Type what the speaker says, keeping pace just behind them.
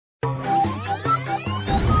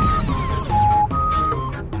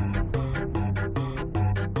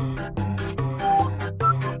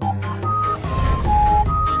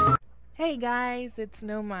Hey guys, it's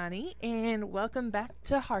Nomani, and welcome back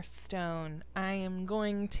to Hearthstone. I am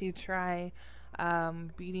going to try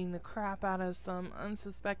beating the crap out of some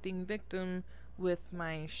unsuspecting victim with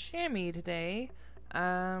my chamois today.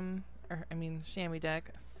 Chamois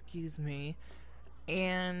deck, excuse me.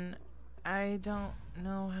 And I don't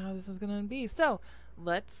know how this is going to be, so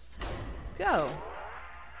let's go.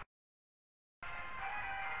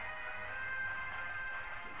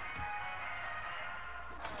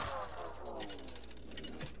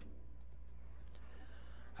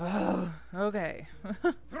 Oh, okay.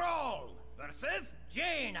 Thrall versus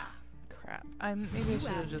Jaina. Crap. Maybe I should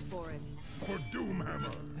have just... for it. For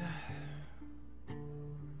Doomhammer.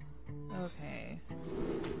 Okay.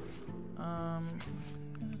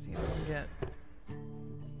 Let's see if I can get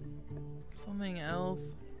something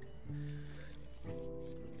else.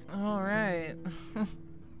 Alright.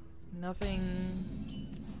 Nothing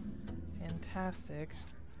fantastic.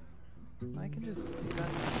 I can just do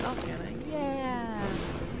that myself, can I? Yeah!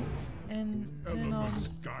 And then I'll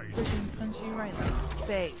freaking punch you right in the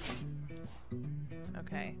face.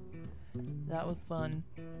 Okay. That was fun.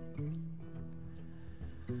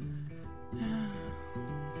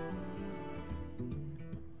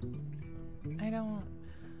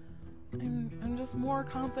 I'm just more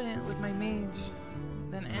confident with my mage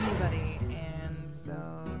than anybody, and so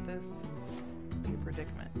this would be a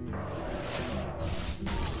predicament.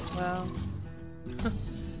 Well,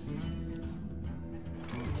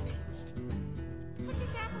 Put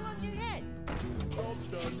this apple on your head. Job's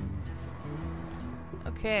done.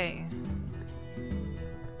 okay.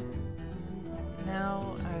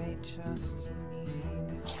 Now I just need...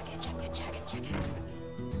 Check it.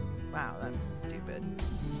 Wow, that's stupid.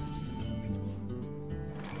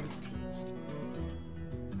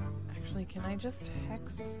 Actually, can I just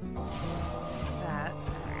hex that?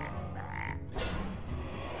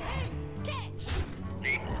 Hey, catch!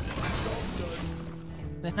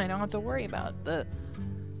 Then I don't have to worry about the...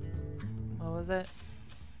 What was it?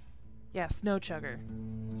 Yeah, Snow Chugger.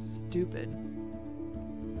 Stupid.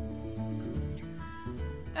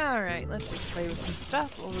 Alright, let's just play with some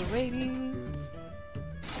stuff while we're waiting.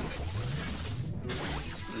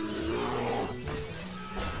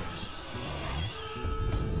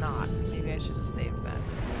 Not. Maybe I should have saved that.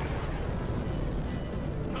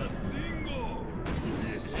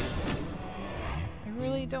 I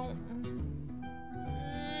really don't...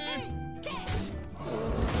 Hey, catch!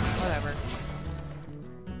 Whatever.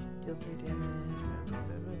 Deal 3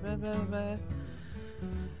 damage.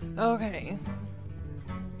 Okay.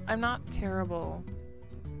 I'm not terrible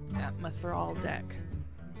at my Thrall deck,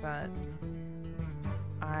 but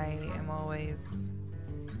I am always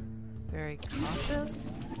very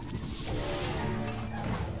cautious.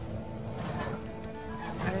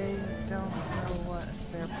 I don't know what a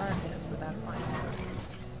spare part is, but that's fine.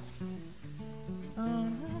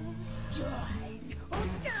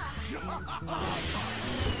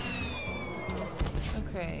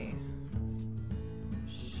 Okay.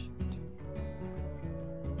 Shit.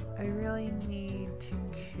 I really need to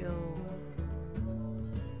kill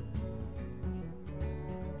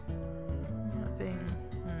nothing.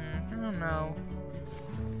 I don't know.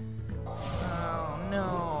 Oh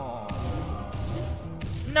no.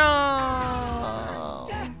 No!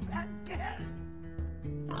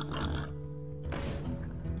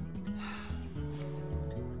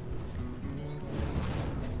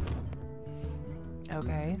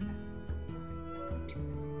 Okay.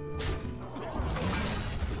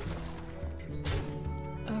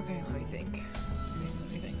 Okay, let me think.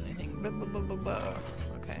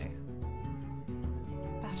 Okay.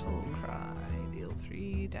 Battle cry. Deal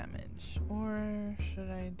 3 damage. Or should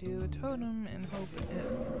I do a totem and hope it...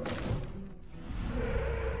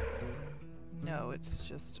 No, it's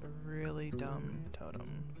just a really dumb totem.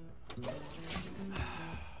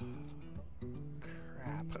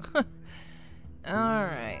 Crap.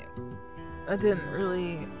 Alright. That didn't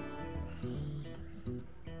really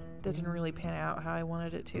pan out how I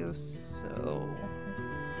wanted it to, so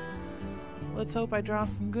let's hope I draw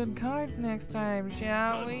some good cards next time,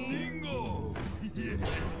 shall we?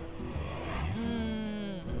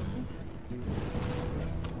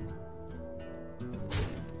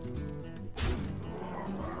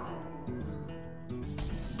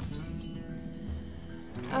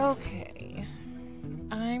 Okay.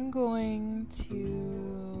 I'm going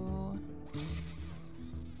to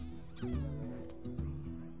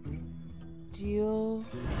deal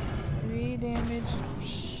 3 damage.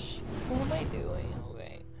 Shh. What am I doing?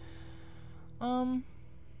 Okay.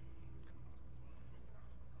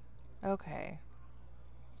 Okay.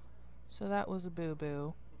 So that was a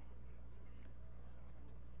boo-boo.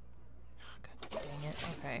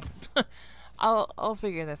 Okay. I'll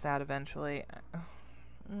figure this out eventually.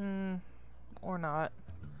 Or not.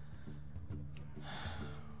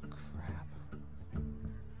 Crap.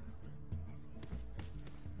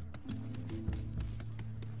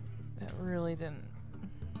 That really didn't.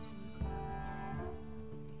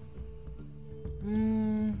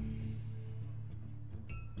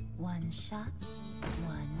 One shot,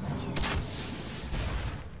 one kill.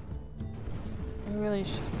 I really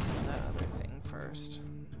should do that other thing first.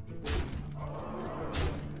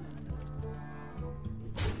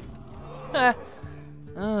 Oh,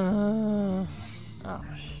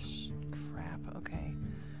 crap. Okay.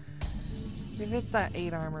 If it's that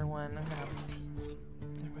 8 armor one, I'm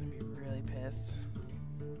gonna be really pissed.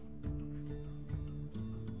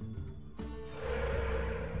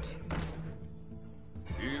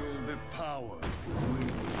 Feel the power.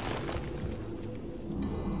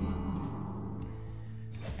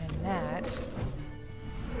 And that.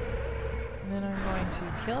 And then I'm going to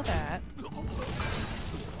kill that.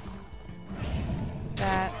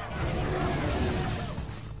 That.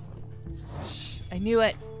 Shh, I knew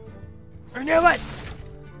it. I knew it!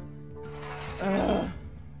 Ugh.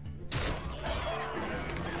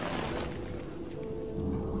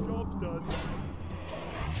 Job's done.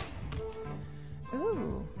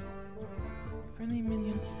 Ooh. Friendly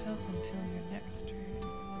minion stealth until your next turn.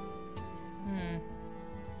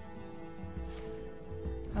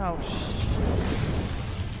 Oh,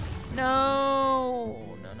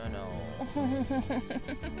 no! No, no, no.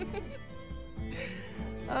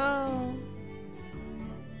 Oh.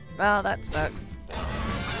 Well, that sucks.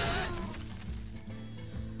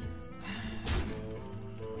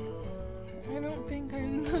 I don't think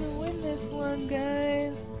I'm gonna win this one,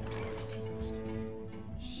 guys.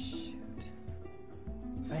 Shoot.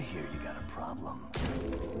 I hear you got a problem.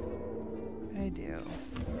 I do.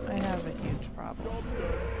 I have a huge problem. Job's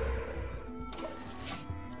done.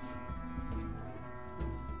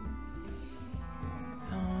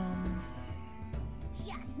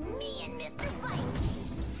 Just me and Mr. Fight.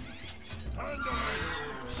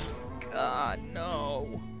 God,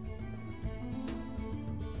 no.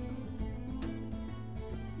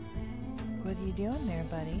 What are you doing there,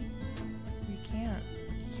 buddy? You can't.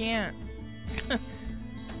 You can't.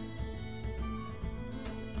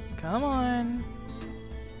 Come on.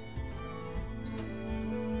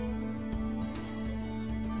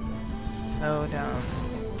 So dumb.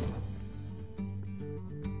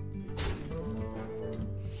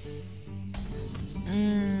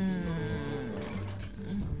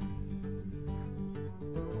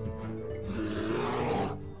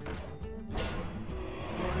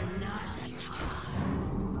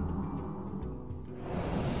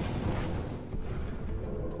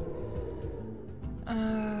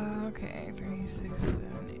 Okay, 36,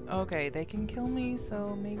 70. Okay, they can kill me,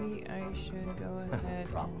 so maybe I should go ahead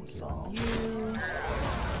and kill you.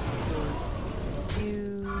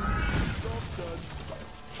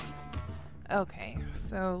 Okay,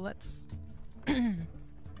 so let's.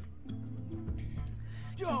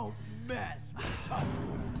 Don't mess with Tusker.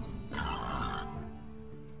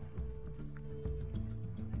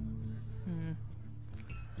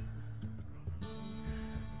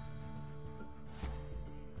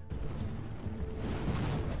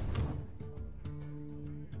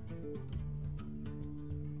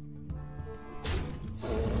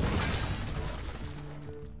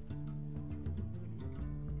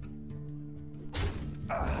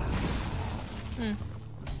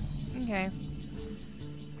 Okay.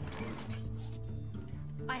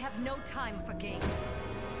 I have no time for games.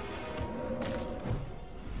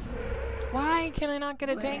 Why can I not get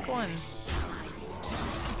a tank one?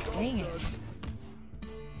 Dang it.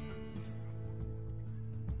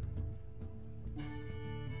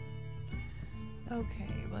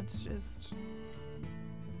 Okay, let's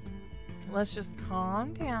just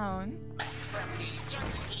calm down.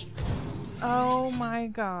 Oh my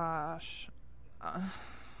gosh.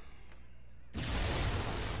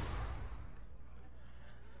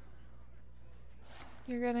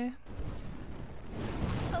 You're gonna...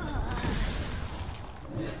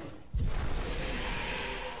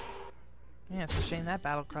 Yeah, it's a shame that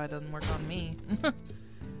battle cry doesn't work on me.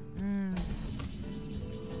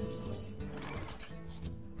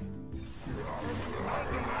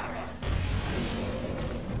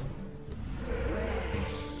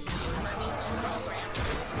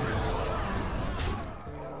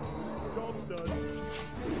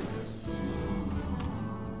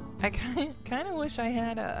 I kind of wish I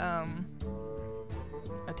had a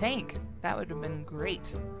tank. That would have been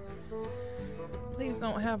great. Please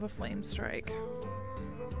don't have a flame strike,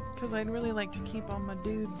 because I'd really like to keep all my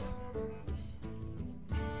dudes.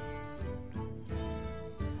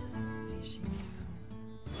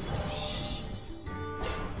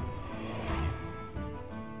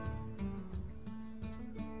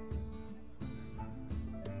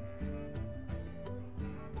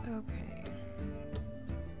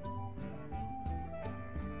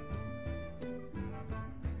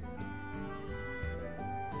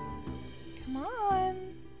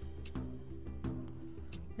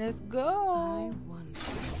 Let's go.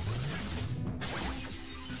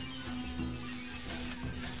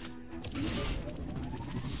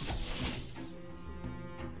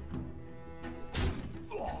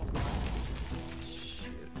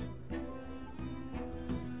 Shoot.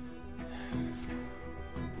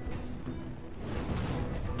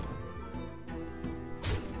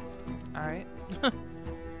 All right.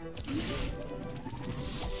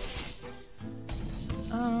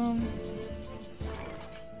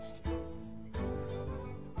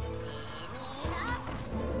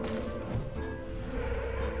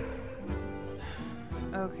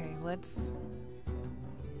 Okay, let's...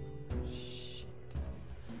 Shit.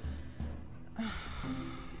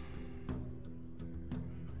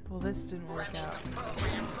 Well, this didn't work out.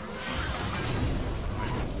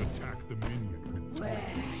 I must attack the minion with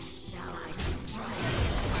Where shall I strike?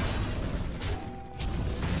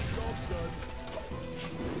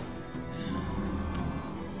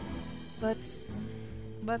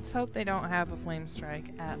 Let's hope they don't have a flame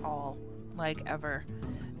strike at all, like ever.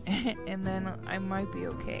 And then I might be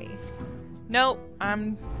okay. Nope,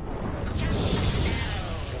 I'm...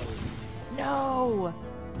 No!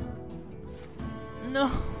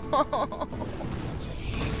 No!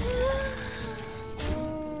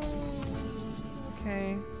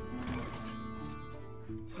 Okay.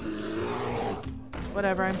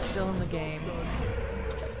 Whatever, I'm still in the game.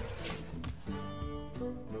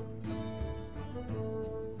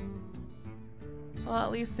 Well,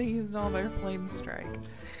 at least they used all their flame strike.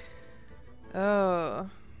 Oh.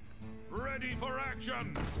 ready for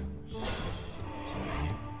action.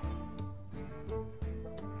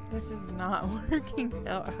 This is not working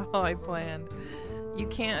out how I planned. You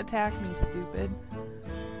can't attack me, stupid.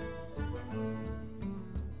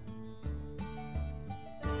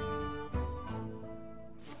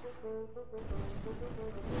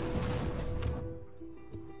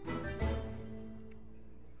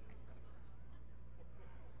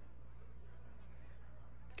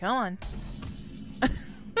 Come on.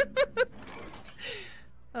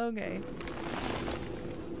 Okay.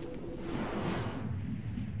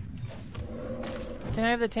 Can I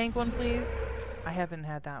have the tank one, please? I haven't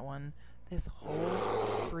had that one this whole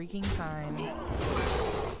freaking time.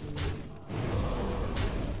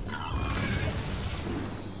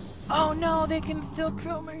 Oh no, they can still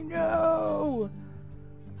kill me. No!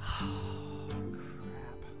 Oh,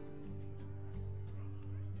 crap.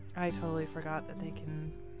 I totally forgot that they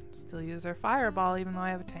can still use their fireball even though I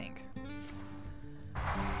have a tank.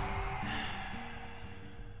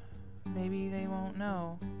 Maybe they won't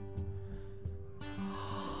know.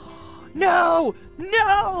 No!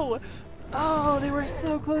 No! Oh, they were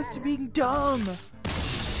so close to being dumb.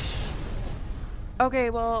 Okay,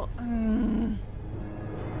 well... Oh,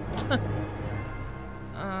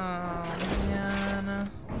 man.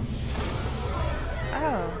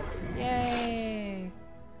 Oh, yay.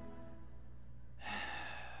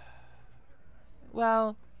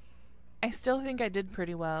 Well, I still think I did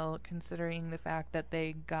pretty well considering the fact that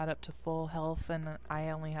they got up to full health and I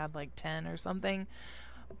only had like 10 or something.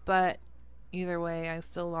 But either way, I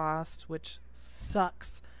still lost, which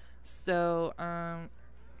sucks. So,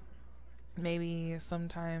 maybe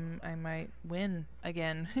sometime I might win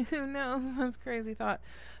again. Who knows? That's a crazy thought.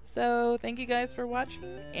 So, thank you guys for watching,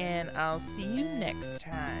 and I'll see you next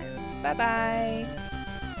time. Bye-bye.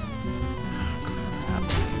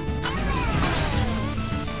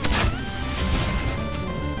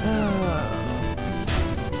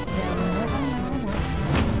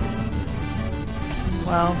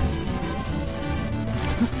 Well,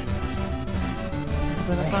 it's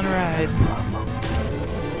been a fun ride.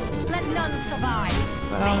 Let none survive.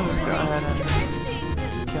 But I'll just go ahead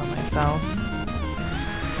and kill myself.